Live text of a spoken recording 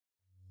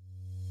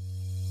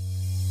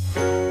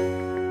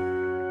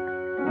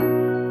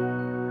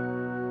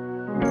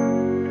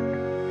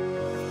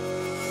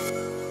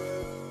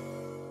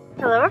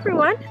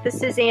everyone,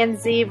 this is Ann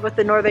Zeeb with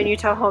the Northern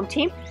Utah Home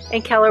Team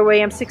and Keller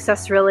Williams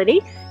Success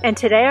Realty, and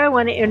today I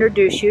want to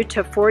introduce you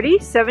to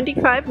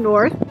 4075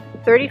 North,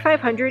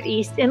 3500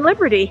 East in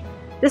Liberty.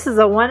 This is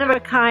a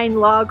one-of-a-kind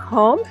log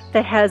home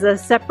that has a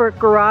separate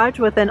garage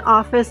with an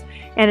office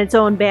and its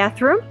own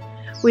bathroom.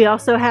 We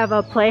also have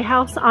a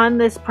playhouse on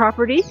this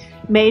property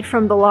made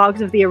from the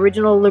logs of the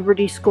original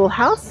Liberty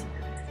Schoolhouse.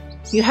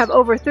 You have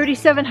over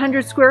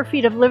 3,700 square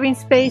feet of living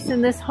space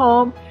in this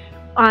home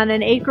on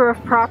an acre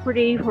of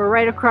property. We're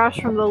right across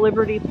from the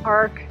Liberty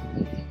Park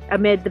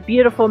amid the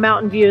beautiful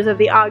mountain views of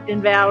the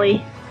Ogden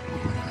Valley.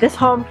 This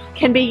home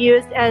can be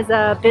used as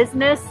a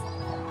business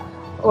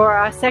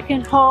or a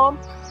second home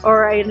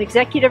or an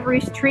executive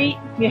retreat.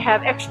 You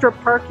have extra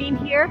parking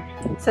here,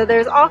 so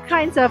there's all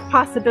kinds of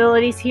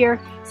possibilities here.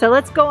 So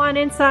let's go on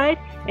inside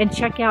and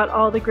check out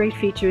all the great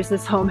features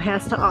this home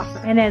has to offer.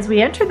 And as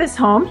we enter this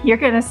home, you're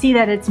going to see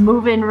that it's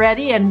move-in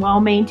ready and well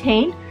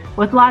maintained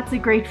with lots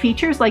of great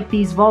features like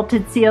these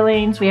vaulted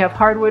ceilings. We have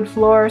hardwood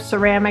floors,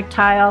 ceramic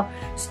tile,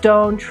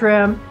 stone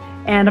trim,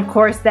 and of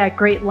course that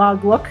great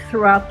log look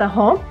throughout the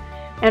home.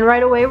 And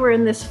right away we're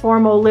in this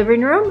formal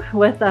living room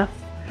with a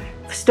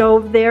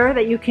stove there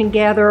that you can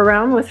gather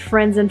around with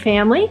friends and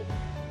family.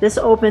 This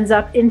opens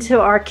up into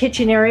our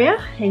kitchen area,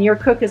 and your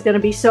cook is going to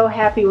be so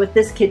happy with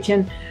this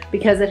kitchen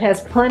because it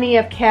has plenty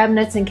of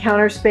cabinets and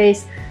counter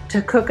space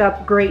to cook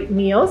up great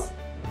meals.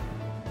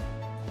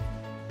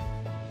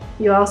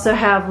 You also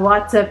have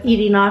lots of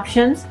eating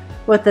options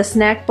with the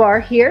snack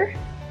bar here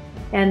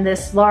and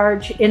this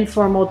large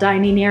informal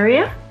dining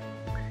area,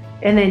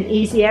 and then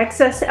easy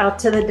access out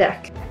to the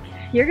deck.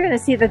 You're going to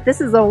see that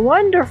this is a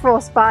wonderful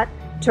spot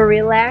to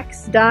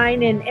relax,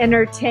 dine, and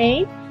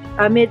entertain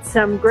amid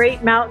some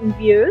great mountain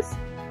views.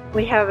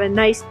 We have a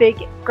nice big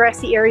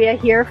grassy area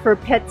here for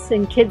pets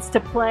and kids to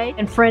play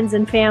and friends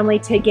and family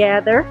to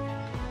gather.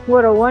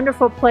 What a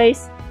wonderful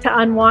place to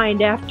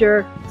unwind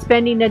after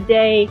spending a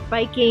day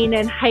biking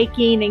and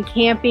hiking and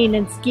camping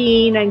and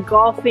skiing and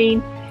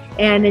golfing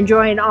and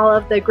enjoying all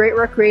of the great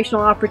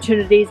recreational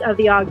opportunities of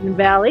the Ogden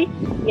Valley.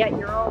 Yet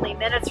you're only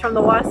minutes from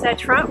the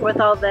Wasatch Front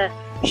with all the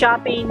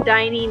shopping,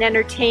 dining,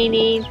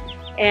 entertaining,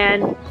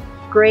 and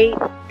great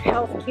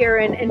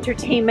healthcare and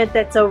entertainment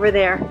that's over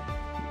there.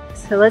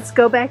 So let's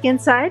go back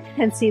inside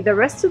and see the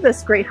rest of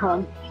this great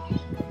home.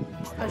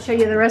 I'll show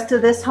you the rest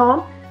of this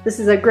home. This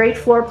is a great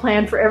floor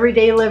plan for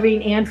everyday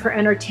living and for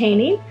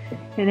entertaining.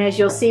 And as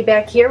you'll see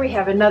back here, we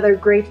have another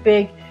great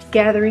big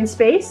gathering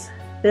space.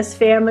 This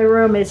family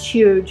room is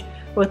huge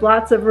with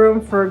lots of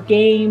room for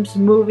games,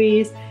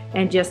 movies,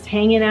 and just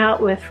hanging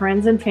out with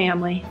friends and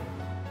family.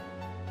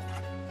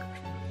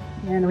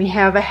 And we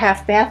have a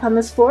half bath on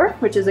this floor,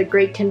 which is a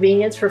great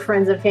convenience for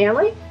friends and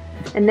family.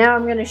 And now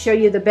I'm going to show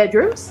you the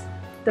bedrooms.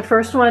 The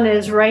first one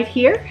is right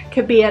here.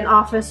 Could be an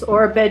office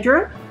or a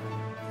bedroom,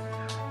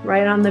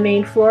 right on the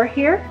main floor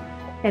here.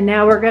 And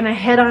now we're going to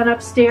head on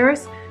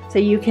upstairs so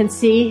you can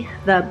see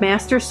the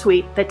master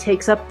suite that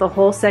takes up the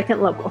whole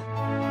second level.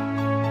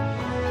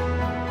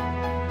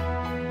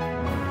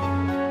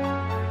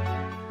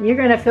 You're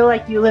going to feel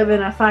like you live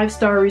in a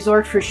five-star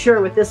resort for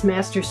sure with this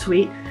master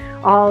suite.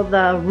 All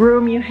the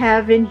room you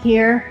have in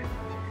here.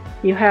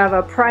 You have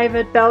a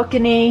private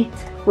balcony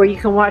where you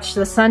can watch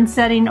the sun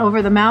setting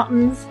over the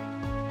mountains,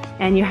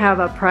 and you have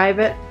a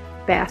private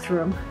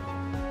bathroom.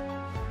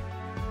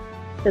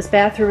 This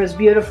bathroom is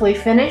beautifully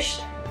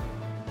finished.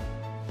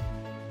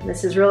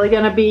 This is really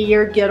going to be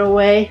your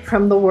getaway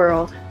from the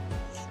world.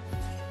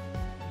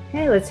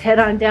 Okay, let's head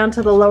on down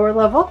to the lower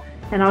level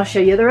and I'll show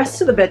you the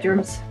rest of the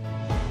bedrooms.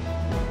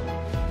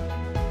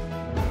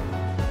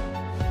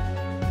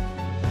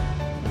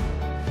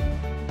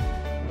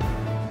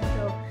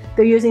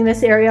 They're using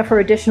this area for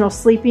additional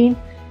sleeping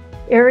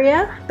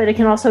area, but it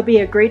can also be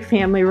a great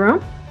family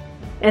room.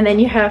 And then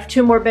you have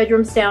two more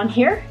bedrooms down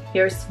here.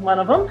 Here's one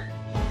of them.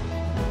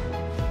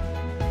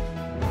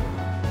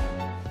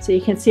 So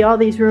you can see all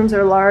these rooms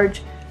are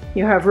large.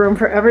 You have room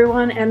for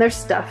everyone and their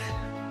stuff.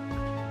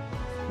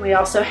 We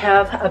also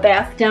have a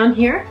bath down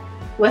here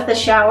with a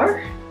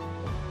shower.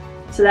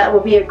 So that will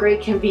be a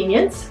great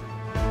convenience.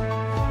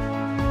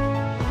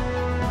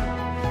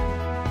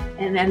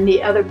 And then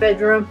the other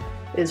bedroom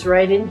is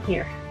right in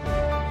here.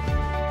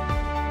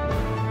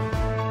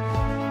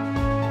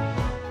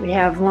 We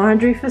have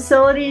laundry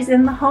facilities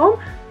in the home,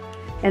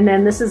 and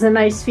then this is a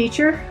nice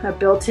feature, a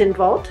built-in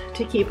vault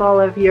to keep all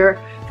of your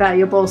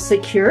valuables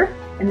secure.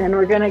 And then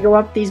we're going to go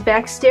up these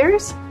back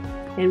stairs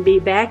and be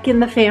back in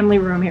the family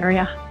room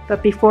area.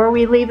 But before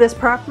we leave this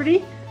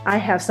property, I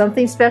have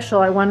something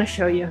special I want to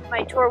show you.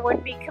 My tour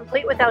wouldn't be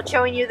complete without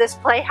showing you this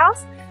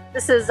playhouse.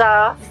 This is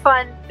a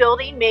fun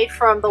building made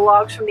from the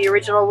logs from the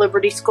original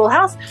Liberty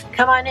Schoolhouse.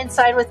 Come on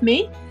inside with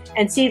me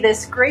and see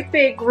this great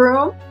big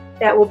room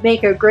that will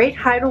make a great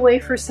hideaway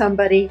for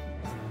somebody.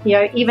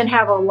 You even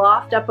have a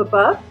loft up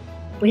above.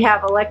 We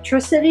have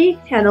electricity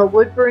and a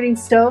wood-burning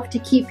stove to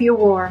keep you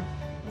warm.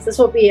 So this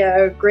will be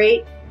a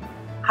great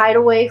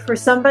hideaway for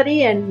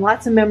somebody, and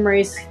lots of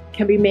memories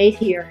can be made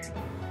here.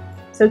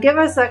 So give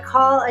us a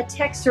call, a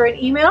text, or an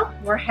email.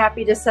 We're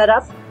happy to set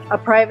up a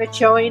private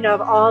showing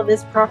of all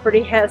this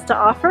property has to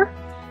offer.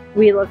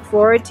 We look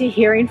forward to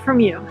hearing from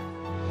you.